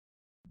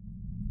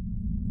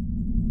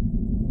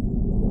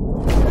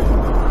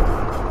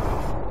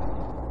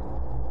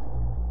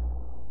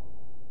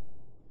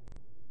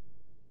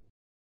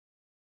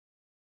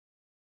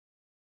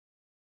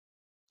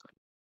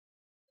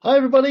Hi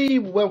everybody,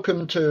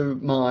 welcome to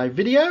my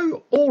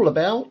video all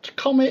about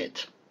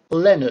Comet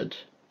Leonard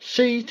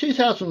C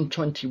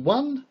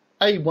 2021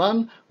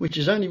 A1, which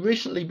has only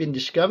recently been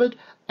discovered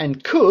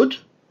and could,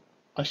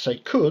 I say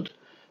could,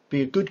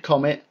 be a good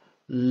comet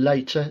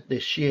later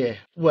this year.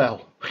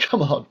 Well,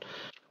 come on,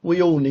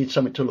 we all need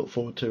something to look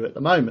forward to at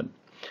the moment.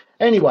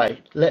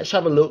 Anyway, let's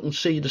have a look and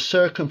see the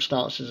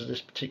circumstances of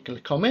this particular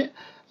comet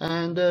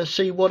and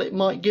see what it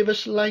might give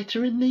us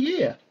later in the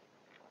year.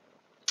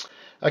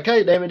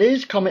 Okay, there it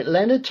is, Comet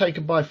Leonard,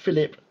 taken by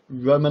Philip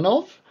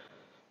Romanov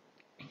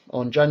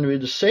on January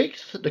the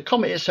 6th. The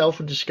comet itself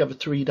was discovered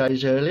 3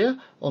 days earlier,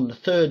 on the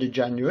 3rd of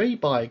January,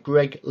 by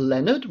Greg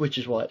Leonard, which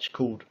is why it's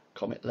called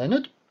Comet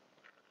Leonard.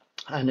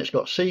 And it's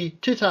got C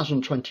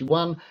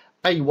 2021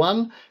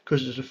 A1,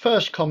 because it's the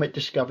first comet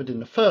discovered in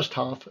the first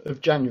half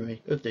of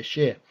January of this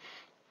year.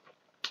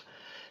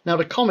 Now,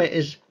 the comet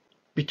is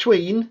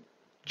between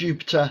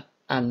Jupiter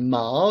and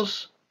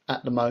Mars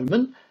at the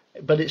moment,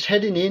 but it's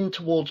heading in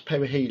towards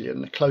perihelion,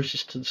 the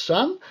closest to the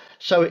sun,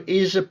 so it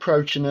is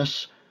approaching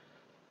us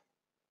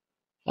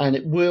and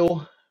it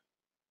will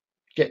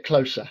get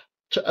closer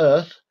to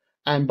Earth,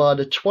 and by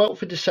the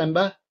 12th of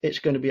December it's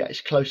going to be at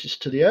its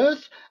closest to the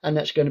Earth, and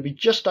that's going to be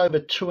just over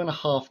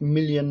 2.5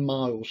 million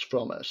miles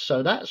from us.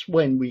 So that's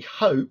when we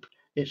hope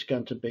it's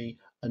going to be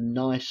a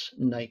nice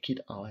naked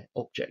eye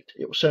object.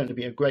 It will certainly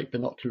be a great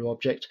binocular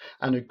object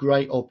and a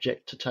great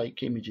object to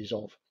take images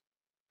of.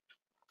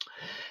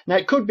 Now,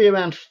 it could be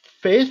around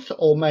 5th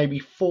or maybe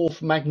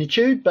 4th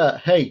magnitude, but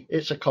hey,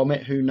 it's a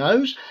comet, who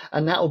knows?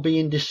 And that will be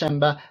in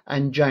December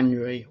and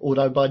January,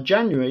 although by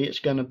January it's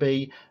going to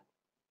be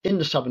in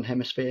the southern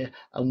hemisphere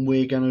and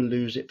we're going to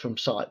lose it from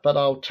sight. But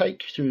I'll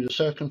take you through the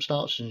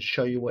circumstances and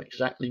show you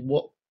exactly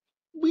what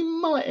we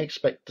might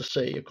expect to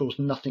see. Of course,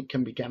 nothing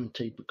can be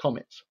guaranteed with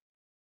comets.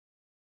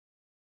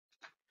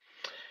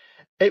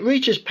 It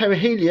reaches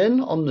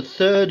perihelion on the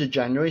 3rd of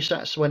January, so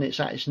that's when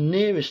it's at its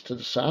nearest to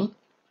the sun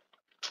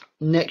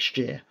next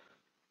year.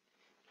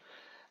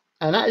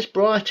 And at its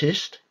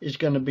brightest is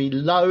going to be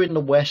low in the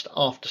west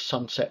after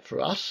sunset for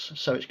us,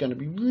 so it's going to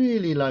be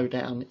really low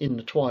down in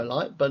the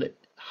twilight, but it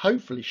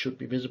hopefully should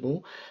be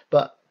visible.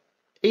 But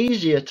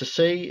easier to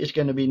see is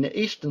going to be in the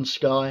eastern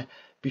sky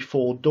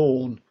before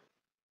dawn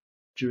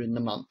during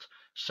the month.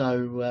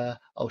 So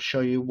I'll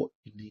show you what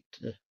you need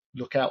to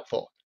look out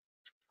for.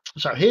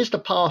 So here's the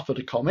path of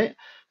the comet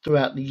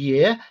throughout the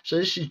year. So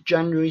this is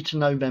January to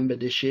November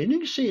this year, and you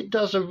can see it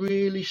does a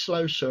really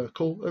slow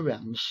circle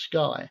around the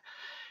sky.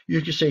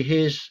 You can see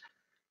here's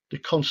the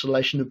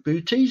constellation of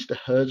Bootes, the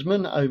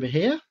herdsman over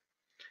here.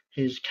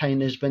 Here's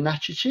Canis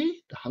Venatici,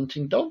 the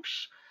hunting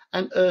dogs,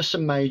 and Ursa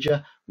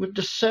Major with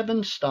the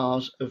 7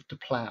 stars of the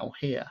plough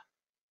here.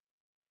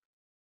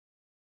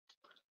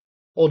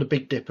 Or the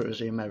Big Dipper, as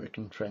the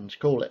American friends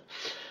call it.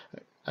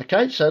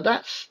 Okay, so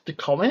that's the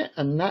comet,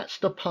 and that's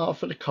the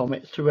path of the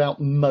comet throughout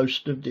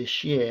most of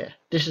this year.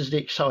 This is the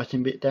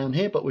exciting bit down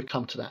here, but we'll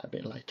come to that a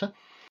bit later.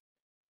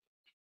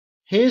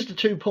 Here's the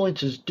 2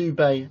 pointers,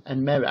 Dubhe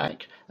and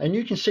Merak, and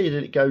you can see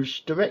that it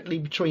goes directly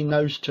between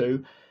those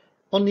two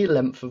on the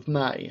 11th of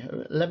May,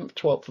 11th,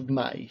 12th of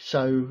May.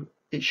 So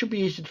it should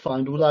be easy to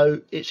find,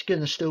 although it's going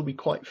to still be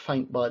quite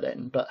faint by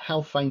then, but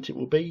how faint it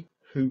will be,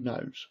 who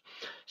knows.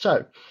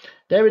 So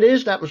there it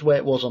is. That was where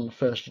it was on the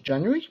 1st of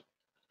January.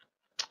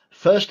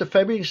 1st of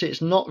February, you see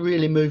it's not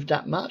really moved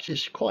that much.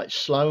 It's quite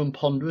slow and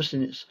ponderous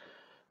in its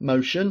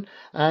motion,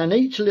 and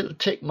each little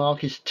tick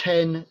mark is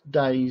 10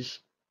 days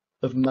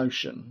of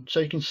motion, so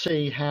you can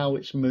see how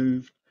it's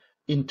moved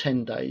in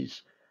 10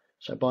 days.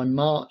 So by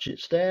March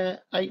it's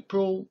there,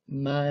 April,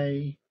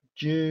 May,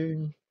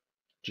 June,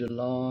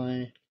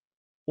 July,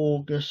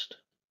 August,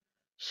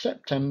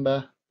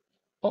 September,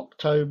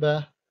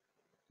 October,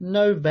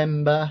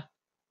 November,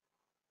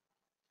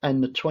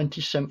 and the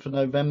 27th of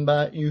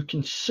November. You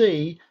can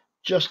see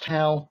just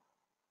how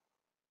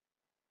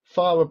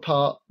far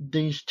apart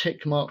these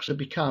tick marks are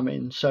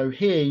becoming. So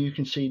here you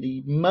can see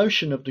the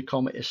motion of the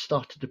comet has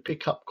started to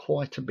pick up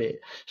quite a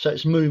bit. So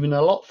it's moving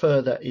a lot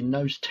further in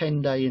those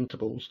 10-day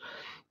intervals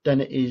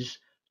than it is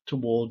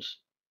towards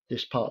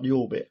this part of the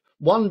orbit.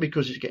 1,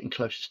 because it's getting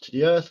closer to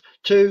the Earth.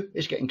 2,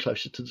 it's getting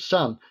closer to the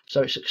sun.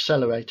 So it's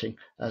accelerating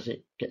as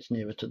it gets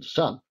nearer to the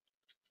sun.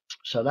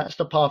 So that's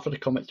the path of the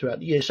comet throughout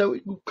the year. So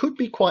it could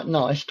be quite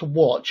nice to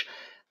watch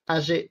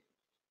as it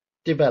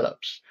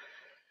develops.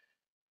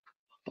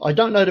 I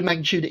don't know the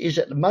magnitude it is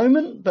at the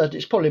moment, but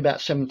it's probably about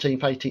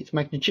 17th, 18th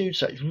magnitude,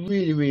 so it's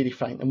really, really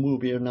faint and will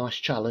be a nice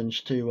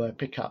challenge to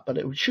pick up. But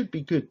it should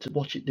be good to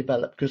watch it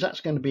develop, because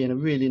that's going to be in a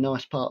really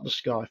nice part of the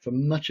sky for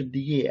much of the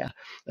year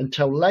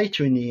until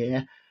later in the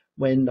year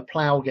when the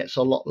plough gets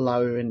a lot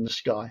lower in the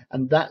sky,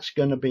 and that's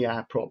going to be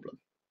our problem.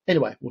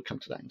 Anyway, we'll come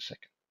to that in a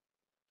second.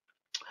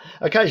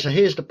 Okay, so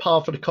here's the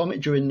path of the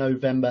comet during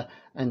November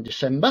and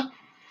December.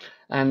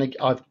 And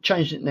I've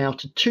changed it now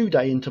to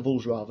 2-day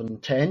intervals rather than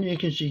 10. You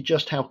can see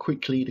just how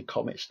quickly the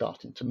comet's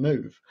starting to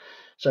move.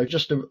 So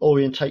just to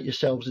orientate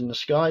yourselves in the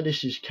sky,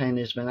 this is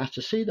Canis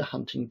Venatici, the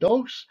hunting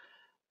dogs.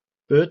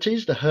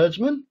 Bootes, the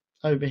herdsman,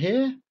 over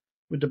here,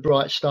 with the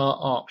bright star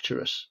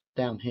Arcturus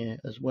down here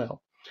as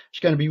well. It's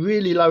going to be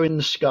really low in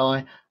the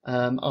sky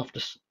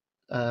after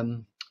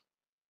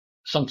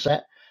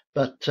sunset,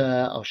 but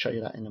I'll show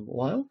you that in a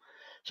while.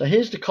 So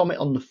here's the comet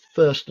on the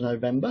 1st of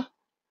November,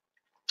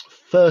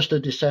 1st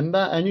of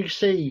December, and you can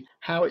see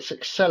how it's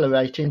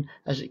accelerating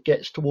as it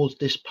gets towards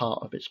this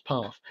part of its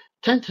path.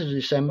 10th of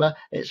December,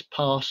 it's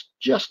passed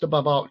just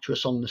above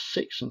Arcturus on the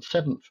 6th and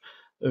 7th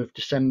of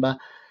December,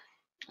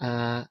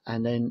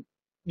 and then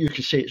you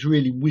can see it's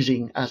really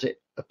whizzing as it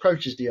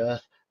approaches the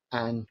Earth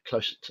and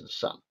closer to the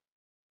Sun.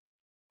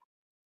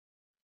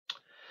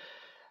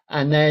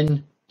 And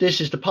then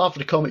this is the path of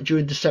the comet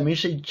during December. You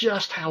see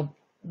just how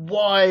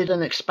wide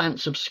and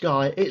expansive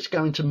sky it's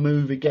going to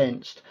move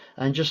against.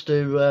 And just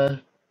to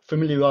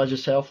familiarise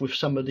yourself with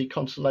some of the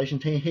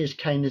constellations here, here's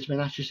Canis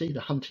Venatici,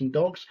 the hunting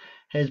dogs.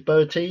 Here's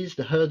Bootes,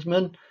 the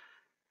herdsman.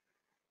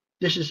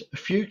 This is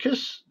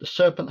Ophiuchus, the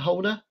serpent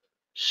holder.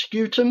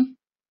 Scutum,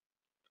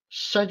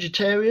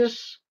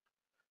 Sagittarius,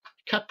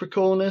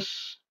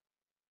 Capricornus.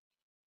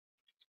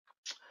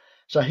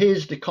 So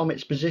here's the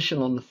comet's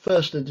position on the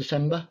 1st of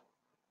December.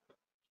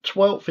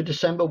 12th of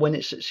December, when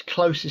it's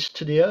closest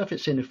to the Earth,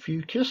 it's in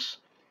Ophiuchus.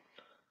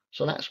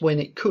 So that's when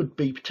it could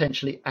be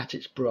potentially at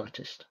its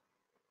brightest.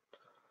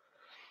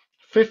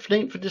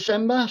 15th of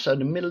December, so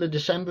the middle of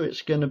December,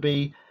 it's going to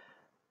be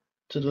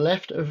to the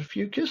left of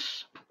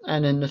Ophiuchus.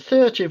 And then the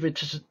 30th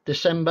of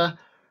December,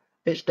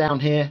 it's down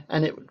here,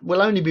 and it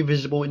will only be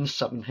visible in the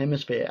southern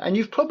hemisphere. And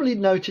you've probably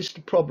noticed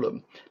the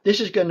problem.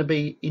 This is going to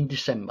be in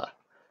December.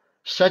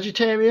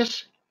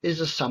 Sagittarius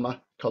is a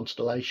summer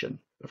constellation,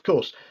 of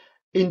course.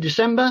 In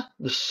December,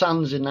 the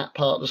sun's in that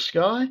part of the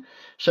sky,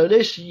 so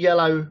this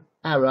yellow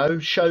arrow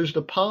shows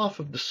the path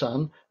of the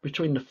sun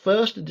between the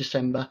 1st of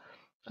December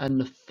and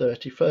the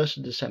 31st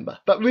of December.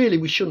 But really,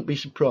 we shouldn't be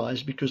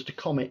surprised because the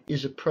comet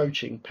is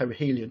approaching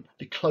perihelion,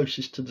 the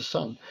closest to the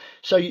sun.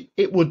 So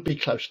it would be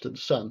close to the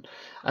sun,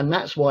 and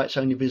that's why it's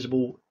only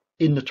visible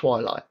in the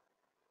twilight.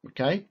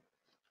 Okay,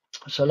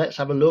 so let's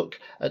have a look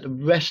at the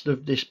rest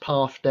of this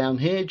path down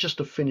here, just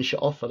to finish it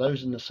off for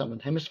those in the southern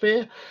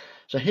hemisphere.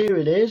 So here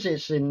it is.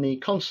 It's in the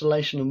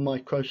constellation of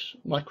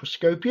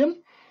Microscopium,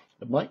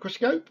 the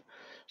microscope.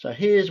 So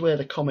here's where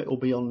the comet will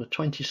be on the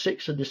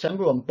 26th of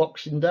December on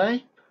Boxing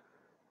Day.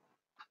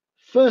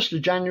 1st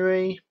of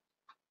January,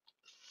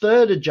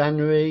 3rd of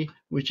January,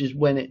 which is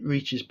when it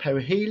reaches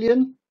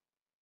perihelion.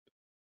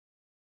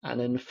 And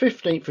then the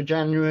 15th of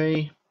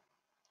January,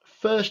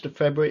 1st of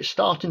February, it's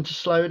starting to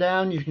slow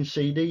down. You can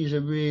see these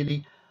are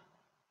really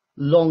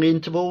long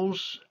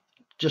intervals,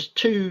 just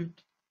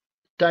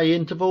 2-day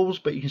intervals,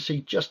 but you can see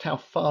just how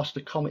fast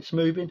the comet's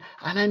moving,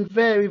 and then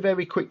very,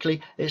 very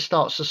quickly it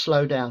starts to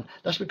slow down.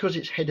 That's because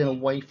it's heading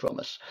away from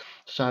us.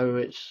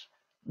 So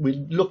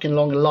we're looking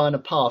along a line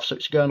of path, so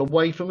it's going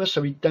away from us,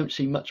 so we don't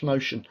see much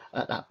motion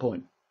at that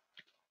point.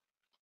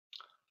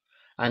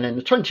 And then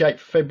the 28th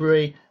of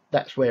February,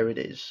 that's where it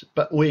is,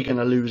 but we're going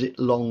to lose it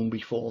long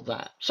before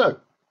that.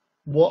 So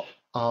what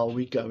are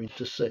we going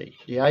to see?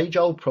 The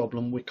age-old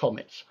problem with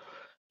comets.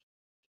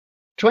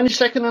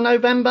 22nd of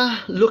November,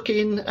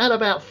 looking at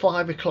about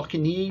 5 o'clock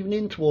in the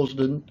evening towards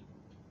the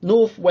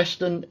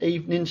northwestern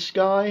evening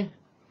sky.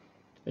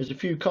 There's a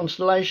few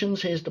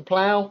constellations. Here's the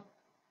Plough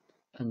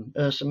and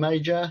Ursa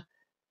Major.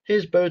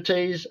 Here's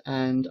Bootes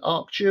and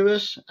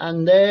Arcturus,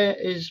 and there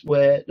is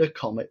where the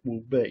comet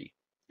will be.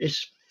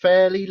 It's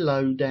fairly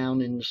low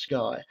down in the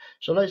sky.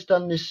 So let's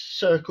done this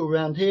circle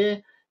around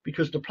here,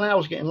 because the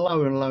Plough's getting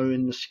lower and lower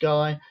in the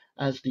sky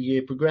as the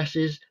year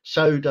progresses.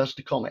 So does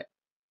the comet.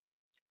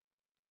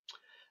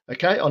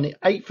 Okay, on the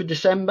 8th of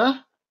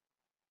December,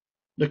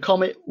 the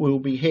comet will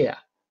be here.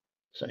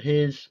 So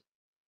here's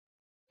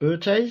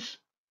Bootes,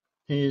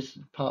 here's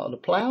part of the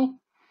Plough,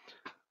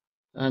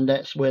 and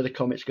that's where the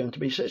comet's going to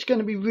be. So it's going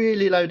to be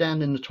really low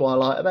down in the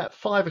twilight, about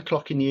 5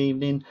 o'clock in the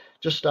evening,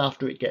 just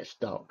after it gets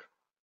dark.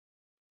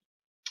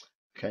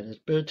 Okay, there's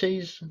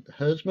Bootes, the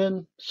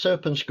herdsman,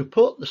 Serpens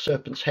Caput, the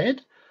serpent's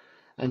head,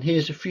 and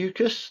here's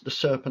Ophiuchus, the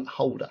serpent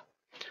holder.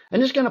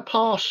 And it's going to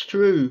pass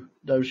through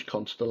those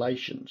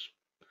constellations.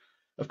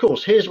 Of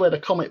course, here's where the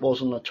comet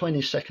was on the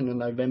 22nd of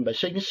November.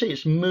 So you can see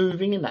it's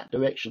moving in that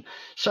direction.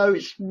 So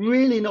it's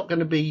really not going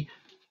to be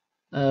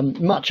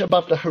much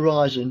above the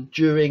horizon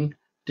during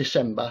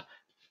December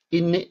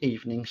in the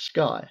evening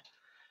sky.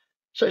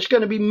 So it's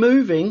going to be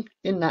moving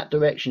in that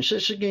direction. So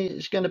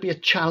it's going to be a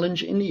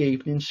challenge in the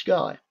evening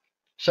sky.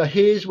 So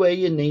here's where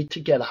you need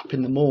to get up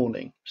in the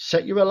morning.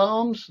 Set your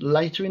alarms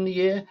later in the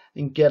year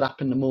and get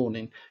up in the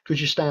morning, because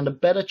you stand a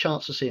better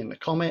chance of seeing the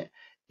comet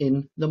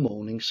in the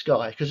morning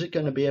sky, because it's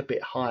going to be a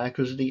bit higher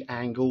because of the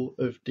angle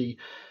of the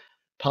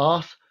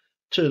path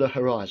to the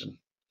horizon.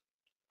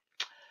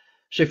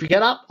 So if you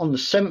get up on the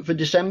 7th of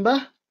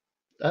December,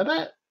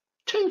 about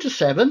 10 to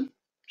 7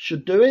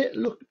 should do it.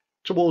 Look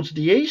towards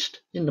the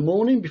east in the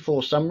morning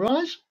before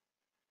sunrise.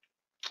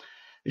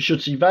 You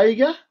should see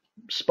Vega,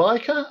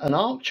 Spica and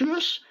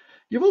Arcturus.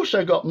 You've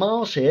also got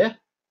Mars here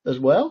as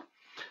well.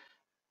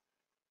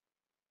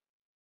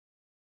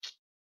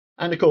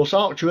 And of course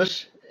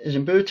Arcturus is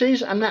in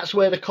Bootes, and that's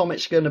where the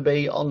comet's going to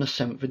be on the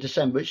 7th of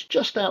December. It's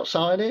just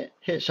outside it.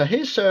 So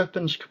here's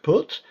Serpens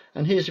Kaput,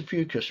 and here's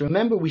Ophiuchus.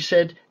 Remember, we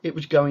said it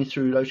was going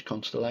through those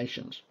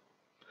constellations.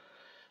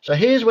 So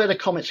here's where the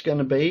comet's going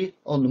to be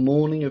on the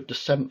morning of the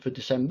 7th of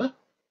December.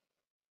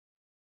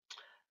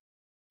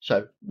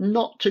 So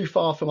not too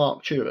far from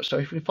Arcturus. So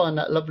if you find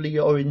that lovely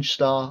orange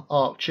star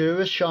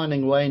Arcturus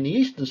shining away in the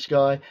eastern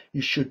sky,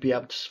 you should be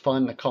able to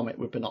find the comet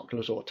with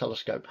binoculars or a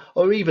telescope,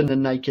 or even the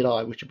naked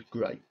eye, which would be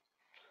great.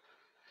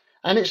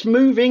 And it's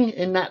moving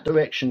in that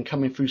direction,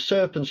 coming through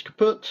Serpens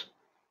Kaput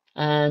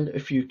and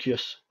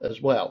Ophiuchus as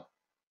well.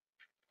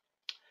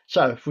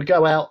 So if we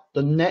go out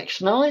the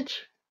next night,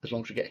 as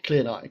long as we get a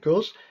clear night, of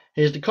course,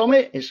 here's the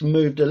comet. It's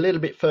moved a little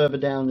bit further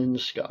down in the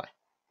sky.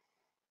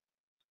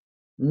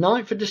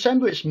 9th of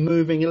December, it's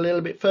moving a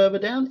little bit further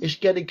down. It's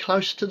getting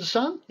closer to the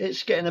sun.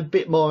 It's getting a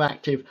bit more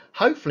active.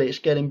 Hopefully it's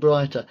getting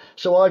brighter.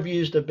 So I've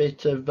used a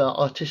bit of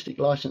artistic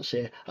license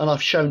here, and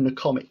I've shown the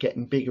comet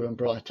getting bigger and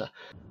brighter.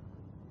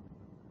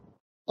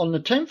 On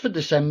the 10th of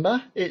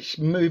December, it's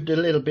moved a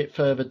little bit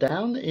further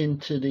down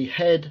into the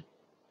head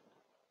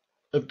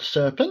of the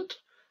serpent.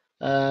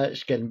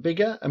 It's getting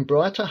bigger and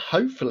brighter.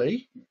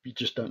 Hopefully, we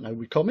just don't know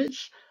with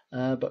comets,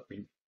 but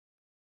we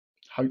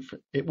hope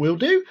it will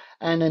do.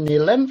 And then the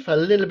 11th, a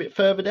little bit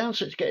further down,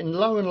 so it's getting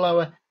lower and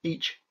lower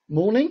each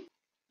morning,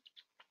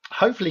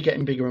 hopefully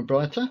getting bigger and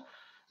brighter.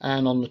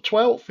 And on the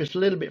 12th, it's a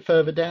little bit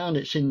further down,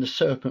 it's in the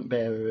serpent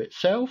bearer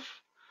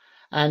itself.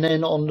 And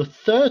then on the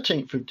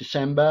 13th of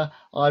December,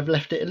 I've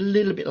left it a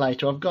little bit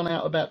later. I've gone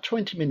out about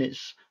 20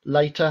 minutes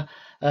later,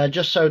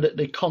 just so that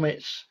the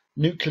comet's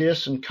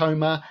nucleus and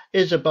coma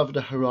is above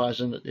the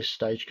horizon at this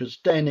stage, because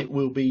then it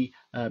will be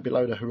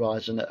below the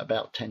horizon at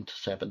about 10 to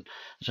 7.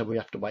 So we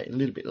have to wait a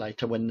little bit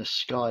later when the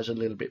sky's a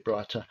little bit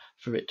brighter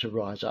for it to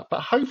rise up.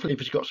 But hopefully,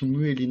 if it's got some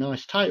really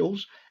nice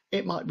tails,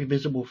 it might be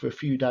visible for a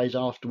few days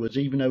afterwards.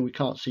 Even though we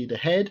can't see the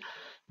head,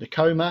 the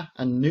coma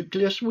and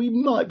nucleus, we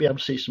might be able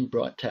to see some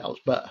bright tails.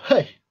 But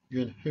hey,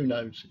 who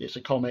knows? It's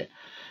a comet.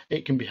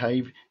 It can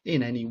behave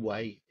in any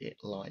way it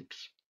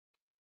likes.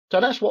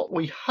 So that's what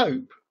we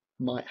hope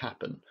might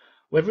happen.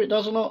 Whether it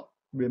does or not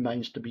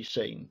remains to be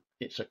seen.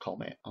 It's a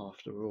comet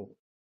after all.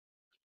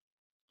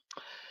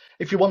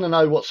 If you want to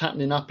know what's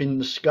happening up in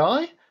the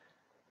sky,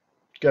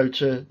 go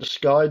to the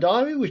Sky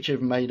Diary, which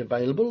I've made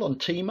available on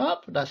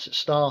TeamUp. That's at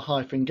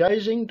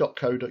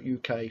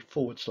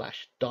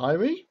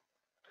star-gazing.co.uk/diary.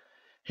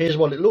 Here's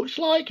what it looks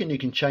like, and you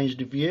can change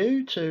the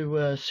view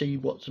to see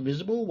what's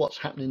visible, what's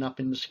happening up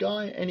in the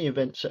sky, any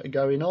events that are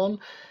going on,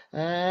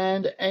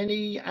 and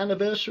any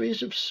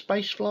anniversaries of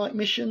spaceflight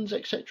missions,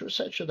 etc.,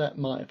 etc., that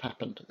might have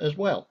happened as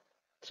well.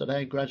 So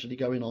they're gradually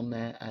going on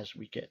there as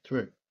we get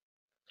through.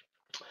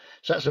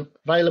 So that's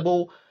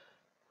available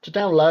to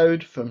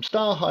download from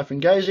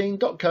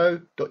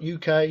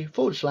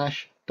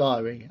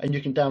star-gazing.co.uk/diary, and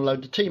you can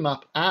download the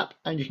TeamUp app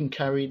and you can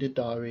carry the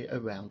diary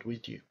around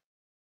with you.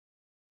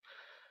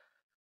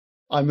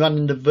 I'm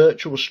running the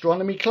Virtual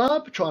Astronomy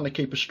Club, trying to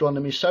keep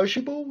astronomy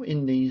sociable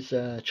in these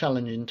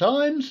challenging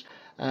times.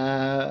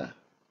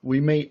 We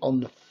meet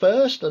on the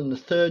 1st and the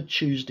 3rd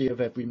Tuesday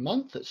of every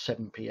month at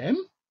 7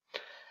 p.m.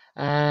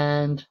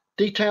 And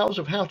details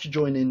of how to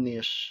join in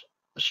the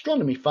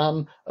astronomy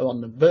fun are on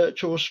the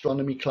Virtual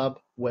Astronomy Club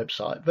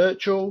website,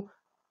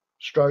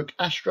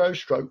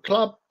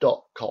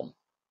 virtual-astro-club.com.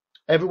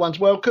 Everyone's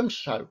welcome,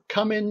 so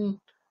come in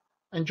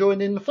and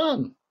join in the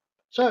fun.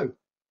 So,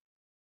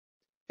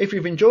 if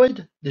you've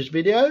enjoyed this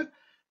video,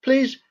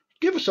 please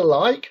give us a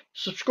like,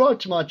 subscribe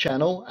to my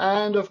channel,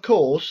 and of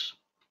course,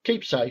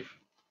 keep safe,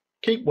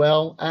 keep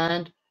well,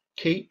 and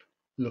keep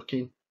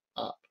looking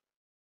up.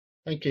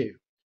 Thank you.